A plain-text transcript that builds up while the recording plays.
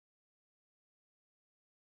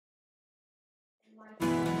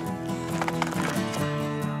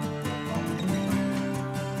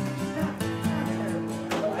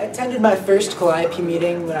I attended my first Calliope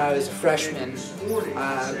meeting when I was a freshman.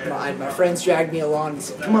 My friends dragged me along and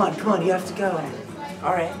said, come on, you have to go.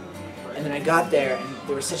 All right. And then I got there, and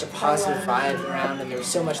there was such a positive vibe around, and there was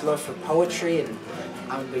so much love for poetry, and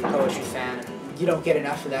I'm a big poetry fan, and you don't get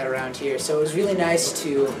enough of that around here. So it was really nice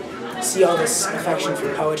to see all this affection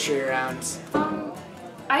for poetry around.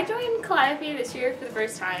 I joined Calliope this year for the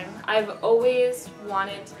first time. I've always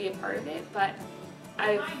wanted to be a part of it, but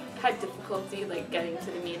I've had difficulty getting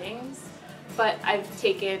to the meetings. But I've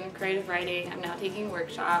taken creative writing, I'm now taking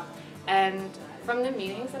workshop, and from the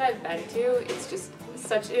meetings that I've been to, it's just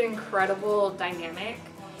such an incredible dynamic.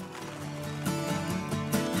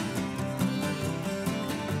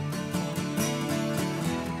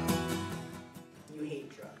 You hate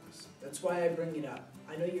drugs. That's why I bring it up.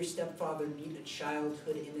 I know your stepfather beat a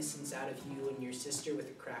childhood innocence out of you and your sister with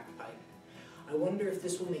a crack pipe. I wonder if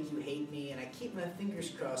this will make you hate me, and I keep my fingers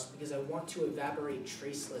crossed because I want to evaporate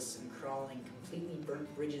traceless and crawling, completely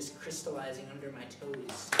burnt bridges crystallizing under my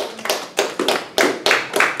toes.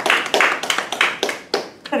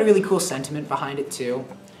 Had a really cool sentiment behind it too,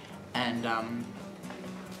 and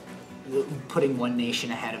putting one nation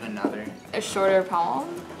ahead of another. A shorter poem,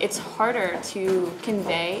 it's harder to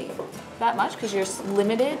convey that much because you're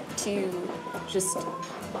limited to just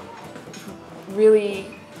really,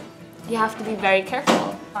 you have to be very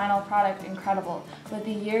careful. Final product incredible, with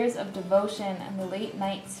the years of devotion and the late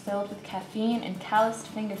nights filled with caffeine and calloused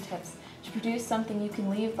fingertips, to produce something you can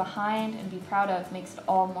leave behind and be proud of makes it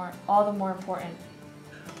all the more important.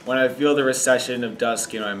 When I feel the recession of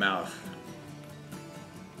dusk in my mouth,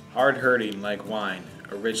 hard hurting like wine,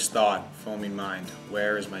 a rich thought, foaming mind,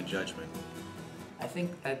 where is my judgment? I think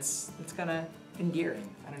that's kind of endearing.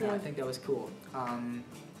 I don't know, I think that was cool.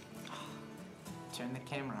 Turn the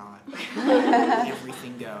camera on.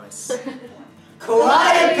 Everything goes.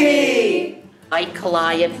 Calliope! Hi,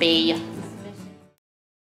 Calliope.